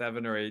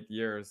 7 or 8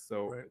 years.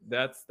 So Right.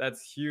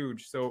 that's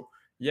huge. So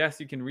yes,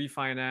 you can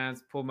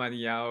refinance, pull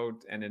money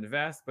out and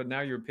invest, but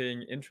now you're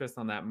paying interest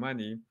on that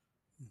money.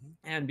 Mhm.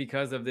 And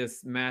because of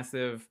this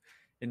massive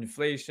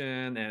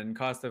inflation and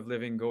cost of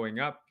living going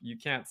up, you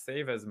can't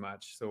save as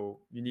much.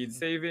 So you need Mhm.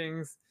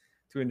 savings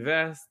to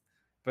invest,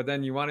 but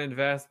then you want to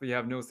invest, but you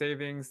have no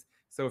savings.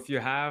 So if you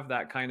have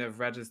that kind of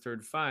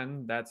registered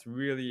fund, that's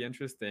really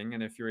interesting.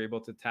 And if you're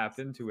able to tap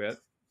into it,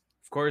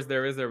 of course,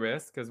 there is a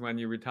risk because when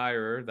you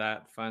retire,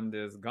 that fund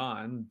is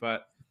gone.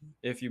 But Mhm.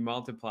 if you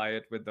multiply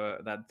it with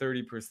that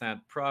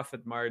 30%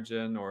 profit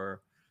margin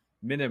or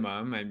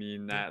minimum, I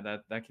mean Yeah.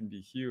 that can be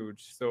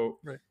huge. So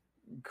Right.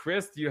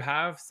 Chris, do you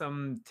have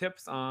some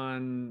tips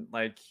on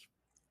like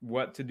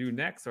what to do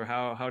next or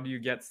how do you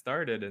get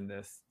started in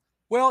this?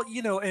 Well,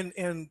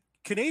 and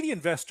Canadian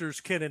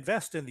investors can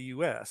invest in the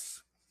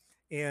US.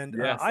 And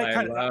Yes, I I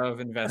kind of love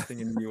investing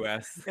in the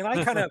US. and I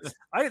kind of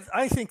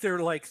I think there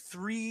are like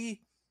three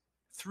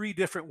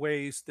different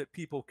ways that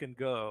people can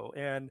go.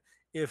 And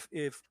if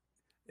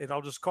and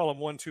I'll just call them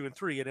one, two, and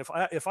three. And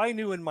if I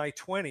knew in my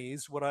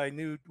 20s what I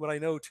know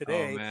Oh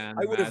today, man,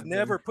 I would have imagine.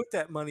 never put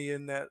that money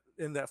in that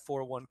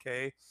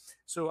 401k.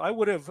 So I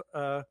would have.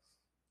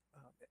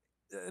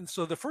 And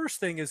so the first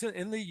thing is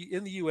in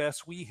the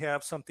U.S. we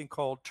have something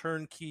called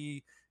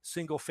turnkey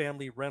single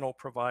family rental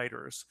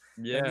providers,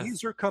 and Yes.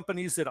 these are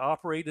companies that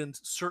operate in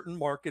certain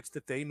markets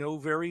that they know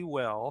very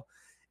well,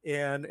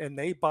 and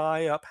they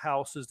buy up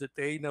houses that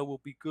they know will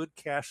be good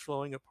cash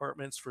flowing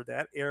apartments for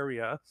that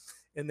area,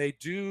 and they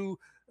do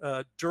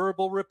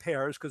durable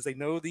repairs because they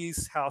know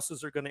these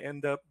houses are going to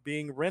end up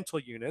being rental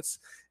units,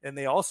 and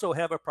they also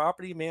have a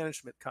property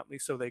management company,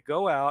 so they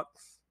go out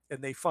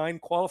and they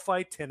find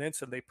qualified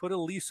tenants and they put a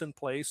lease in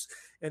place,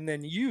 and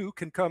then you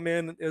can come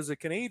in as a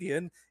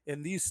Canadian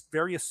in these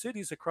various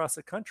cities across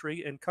the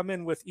country and come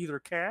in with either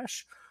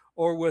cash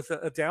or with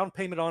a down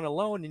payment on a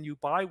loan, and you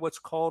buy what's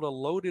called a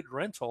loaded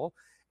rental,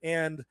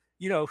 and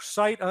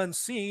sight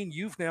unseen,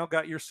 you've now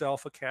got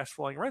yourself a cash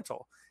flowing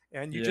rental,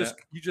 and Yeah.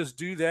 you just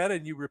do that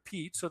and you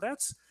repeat. So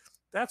that's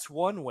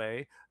one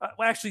way.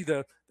 Well, actually,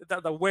 the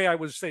way I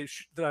would say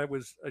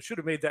I should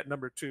have made that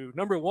number two.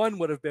 Number one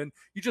would have been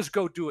you just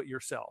go do it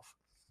yourself,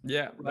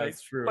 Yeah, right?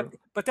 that's But true.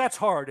 but that's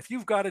hard. If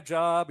you've got a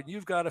job and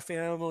you've got a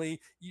family,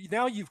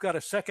 now you've got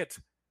a second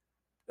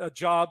a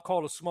job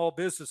called a small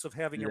business of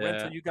having a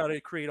rental. Yeah. You got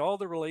to create all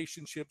the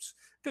relationships.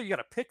 You got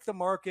to pick the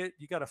market.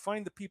 You got to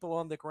find the people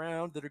on the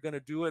ground that are going to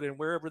do it, and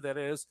wherever that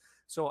is.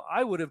 So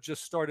I would have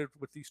just started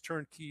with these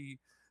turnkey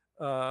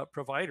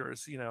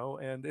providers,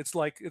 and it's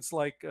like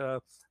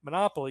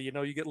monopoly.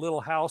 You get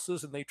little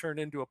houses and they turn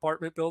into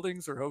apartment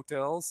buildings or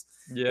hotels.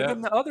 And Yeah.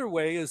 then the other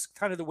way is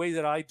kind of the way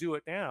that I do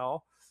it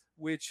now,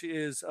 which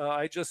is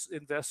I just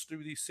invest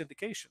through these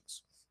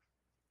syndications.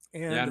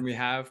 Yeah, And and we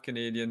have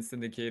Canadian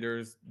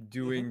syndicators mhm,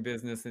 doing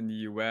business in the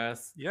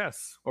US,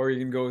 yes, or you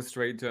can go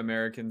straight to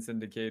American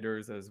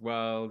syndicators as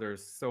well.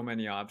 There's so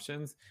many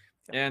options.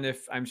 yeah, And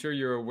if I'm sure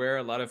you're aware,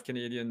 a lot of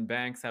Canadian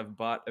banks have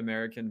bought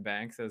American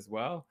banks as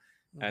well.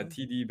 hmm,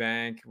 TD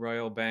Bank,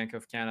 Royal Bank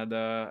of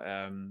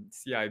Canada,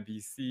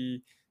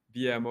 CIBC,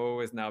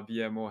 BMO is now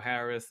BMO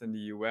Harris in the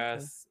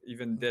okay, US,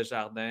 even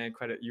Desjardins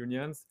credit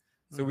unions.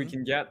 So we hmm,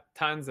 can get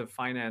tons of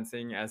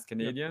financing as yeah,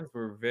 Canadians.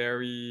 We're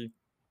very,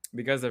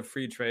 because of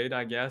free trade,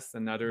 I guess,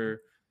 and mhm,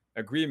 other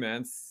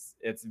agreements,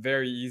 it's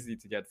very easy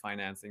to get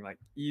financing, like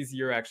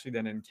easier actually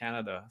than in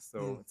Canada.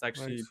 So it's actually,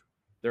 nice,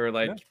 they're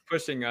yeah, like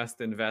pushing us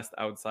to invest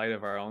outside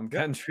of our own yeah.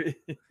 country.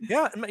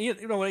 Yeah,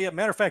 yeah.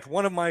 Matter of fact,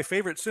 one of my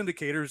favorite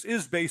syndicators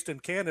is based in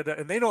Canada,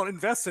 and they don't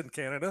invest in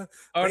Canada;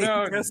 Oh they no,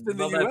 invest in the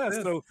well that's U.S.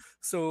 it.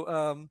 So,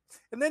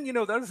 and then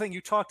the other thing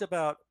you talked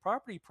about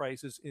property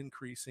prices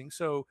increasing.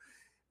 So,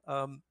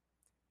 um,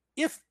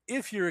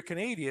 if you're a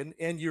Canadian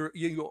and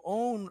you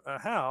own a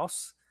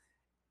house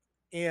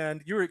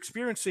and you're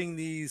experiencing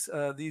these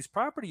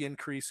property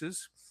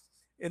increases,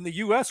 in the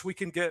U.S. we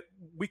can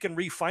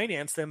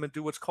refinance them and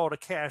do what's called a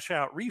cash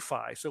out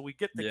refi. So we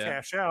get the Yeah,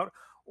 cash out,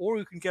 or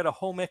we can get a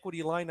home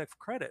equity line of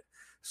credit.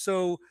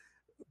 So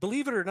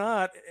believe it or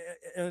not,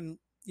 and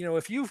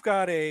if you've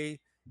got a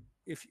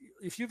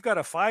if you've got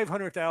a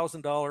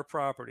 $500,000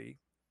 property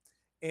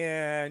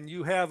and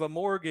you have a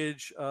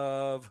mortgage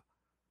of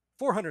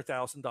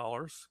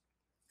 $400,000,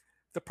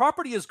 the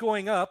property is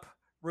going up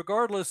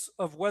regardless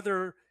of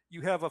whether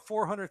you have a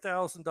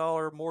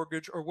 $400,000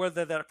 mortgage or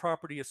whether that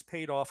property is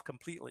paid off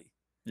completely.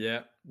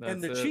 yeah, And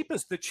that's it.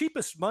 the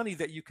cheapest money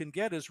that you can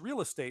get is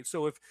real estate.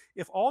 So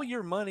if all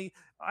your money,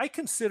 I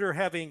consider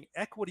having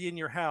equity in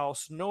your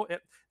house,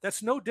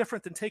 that's no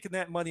different than taking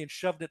that money and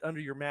shoving it under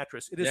your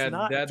mattress. It is Yeah,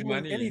 not dead doing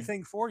money.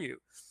 anything for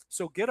you.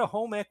 So get a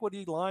home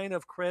equity line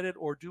of credit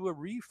or do a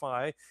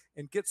refi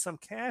and get some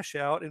cash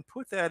out and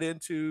put that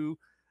into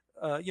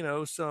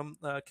some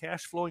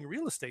cash flowing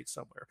real estate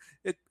somewhere.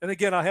 And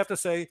again, I have to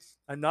say,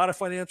 I'm not a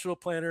financial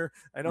planner.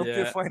 I don't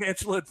give Yeah.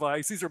 financial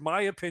advice. These are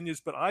my opinions,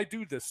 but I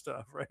do this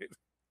stuff, right?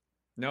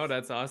 No,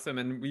 that's awesome,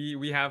 and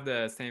we have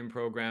the same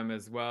program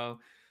as well.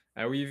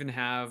 We even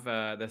have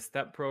the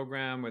STEP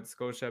program with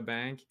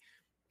Scotiabank,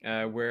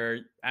 where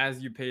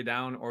as you pay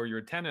down or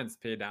your tenants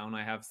pay down,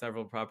 I have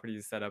several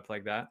properties set up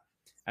like that.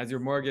 As your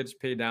mortgage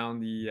pay down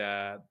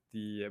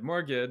the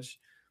mortgage,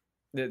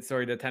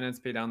 the tenants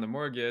pay down the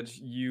mortgage,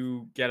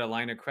 you get a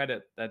line of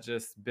credit that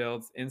just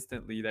builds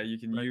instantly that you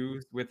can Right.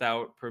 use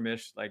without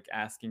permission, like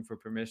asking for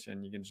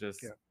permission. You can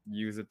just Yeah.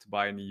 use it to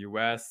buy in the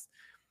US.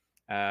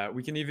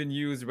 We can even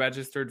use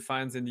registered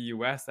funds in the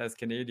US as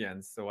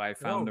Canadians. So I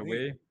Oh, found a neat.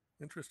 way,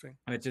 Interesting.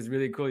 which is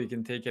really cool. You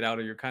can take it out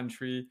of your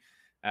country.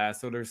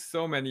 So there's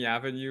so many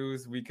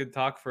avenues. We could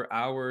talk for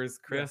hours,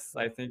 Yeah. Chris.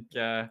 I think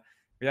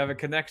we have a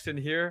connection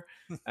here.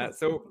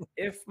 So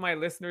if my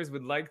listeners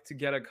would like to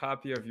get a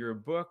copy of your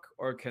book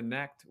or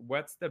connect,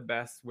 what's the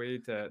best way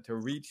to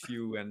reach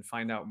you and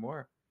find out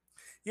more?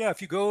 Yeah.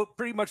 If you go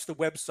pretty much the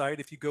website,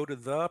 if you go to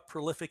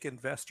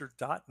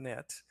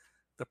theprolificinvestor.net,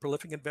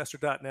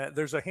 theprolificinvestor.net,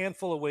 there's a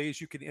handful of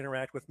ways you can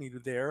interact with me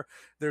there.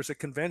 There's a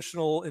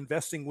conventional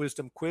investing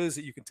wisdom quiz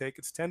that you can take.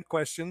 It's 10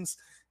 questions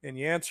and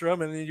you answer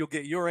them, and then you'll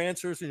get your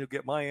answers and you'll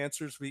get my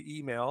answers via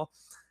email.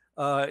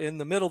 In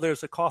the middle,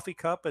 there's a coffee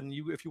cup, and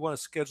if you want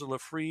to schedule a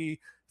free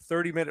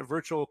 30-minute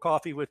virtual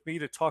coffee with me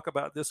to talk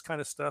about this kind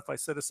of stuff, I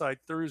set aside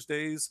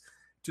Thursdays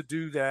to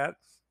do that.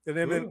 And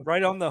then Cool.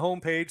 right on the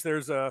homepage,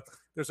 there's a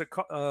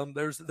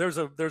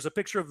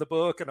picture of the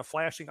book and a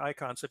flashing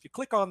icon. So if you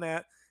click on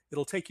that,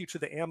 it'll take you to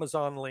the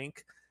Amazon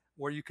link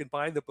where you can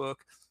buy the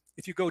book.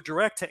 If you go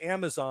direct to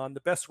Amazon,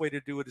 the best way to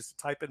do it is to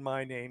type in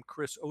my name,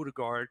 Chris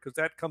Odegaard, because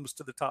that comes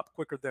to the top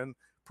quicker than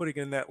putting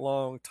in that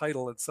long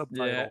title and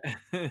Yeah. subtitle.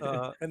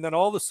 And then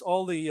all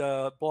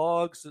the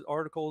blogs,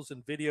 articles,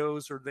 and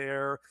videos are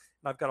there.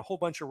 And I've got a whole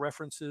bunch of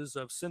references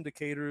of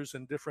syndicators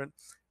and different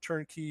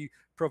turnkey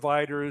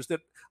providers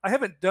that I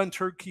haven't done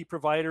turnkey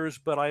providers,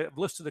 but I've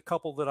listed a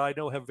couple that I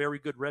know have very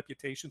good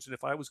reputations. And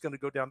if I was going to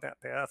go down that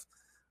path,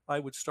 I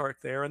would start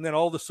there. And then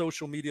all the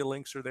social media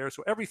links are there.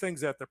 So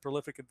everything's at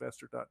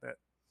theprolificinvestor.net.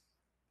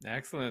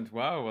 Excellent.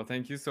 Wow. Well,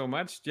 thank you so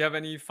much. Do you have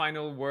any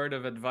final word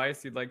of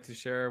advice you'd like to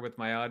share with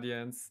my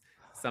audience?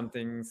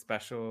 Something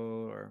special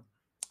or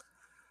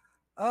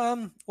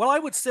Well, I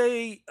would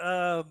say,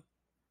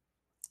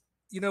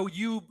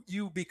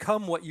 you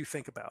become what you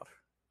think about,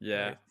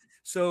 yeah. right?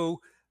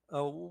 So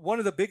one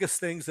of the biggest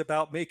things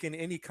about making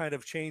any kind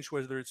of change,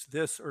 whether it's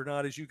this or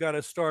not, is you got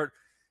to start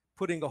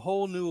putting a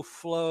whole new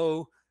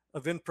flow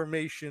of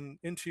information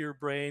into your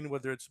brain,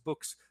 whether it's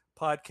books,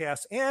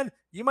 podcasts, and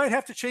you might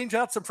have to change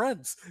out some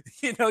friends.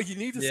 You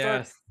need to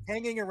start Yes.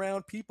 hanging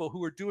around people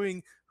who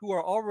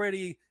are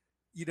already,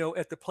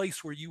 at the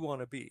place where you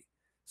want to be.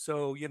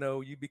 So,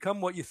 you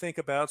become what you think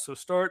about. So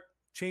start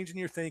changing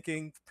your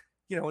thinking,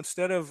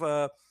 instead of,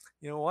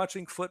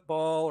 watching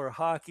football or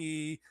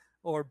hockey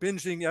or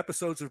binging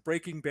episodes of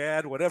Breaking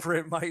Bad, whatever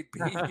it might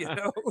be,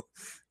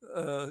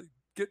 uh,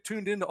 get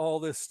tuned into all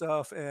this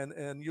stuff,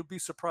 and you'll be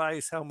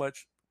surprised how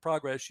much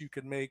progress you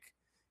can make,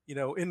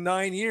 in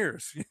 9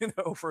 years,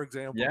 for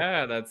example.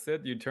 Yeah, that's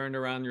it. You turned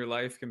around your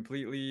life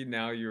completely.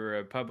 Now you're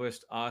a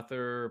published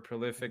author,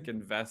 prolific Mhm.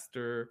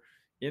 investor,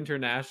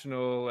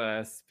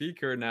 international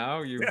speaker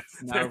now. You've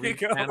Yes, now there you reached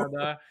go.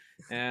 Canada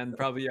and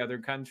probably other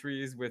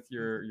countries with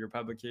Mhm. your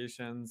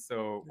publications.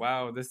 So,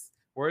 wow, this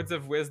words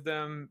of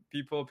wisdom,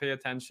 people pay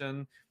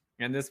attention.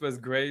 And this was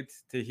great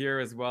to hear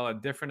as well, a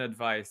different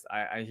advice.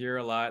 I hear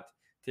a lot,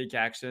 take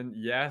action,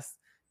 yes,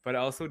 but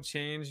also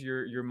change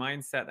your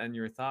mindset and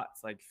your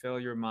thoughts, like fill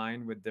your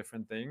mind with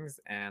different things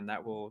and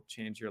that will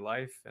change your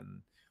life.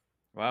 And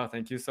wow,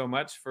 thank you so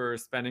much for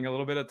spending a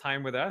little bit of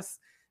time with us,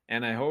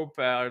 and I hope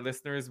our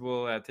listeners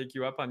will take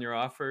you up on your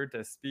offer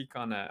to speak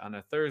on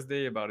a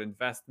Thursday about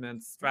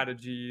investment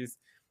strategies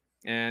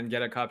and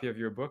get a copy of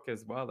your book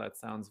as well. That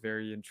sounds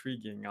very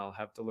intriguing. I'll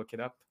have to look it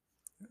up.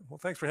 Well,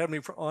 thanks for having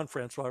me on,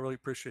 Francois. I really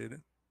appreciate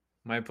it.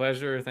 My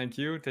pleasure. Thank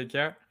you. Take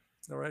care.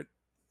 All right.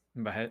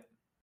 Bye.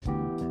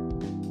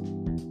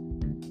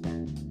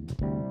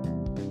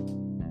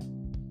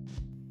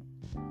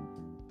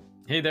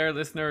 Hey there,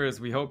 listeners.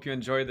 We hope you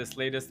enjoyed this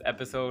latest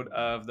episode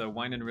of the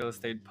Wine and Real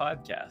Estate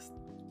Podcast.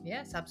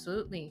 Yes,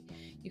 absolutely.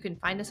 You can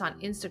find us on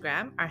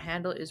Instagram. Our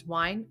handle is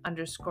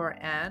wine_and_real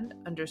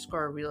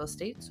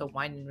estate. So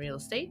wine and real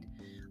estate.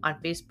 On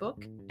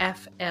Facebook,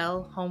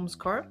 FL Homes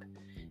Corp.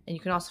 And you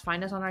can also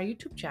find us on our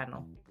YouTube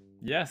channel.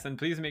 Yes, and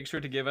please make sure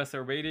to give us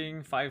a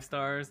rating, 5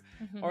 stars,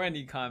 or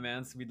any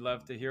comments. We'd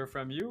love to hear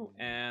from you,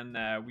 and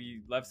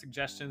we love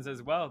suggestions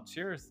as well.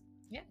 Cheers.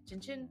 Yeah, chin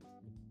chin.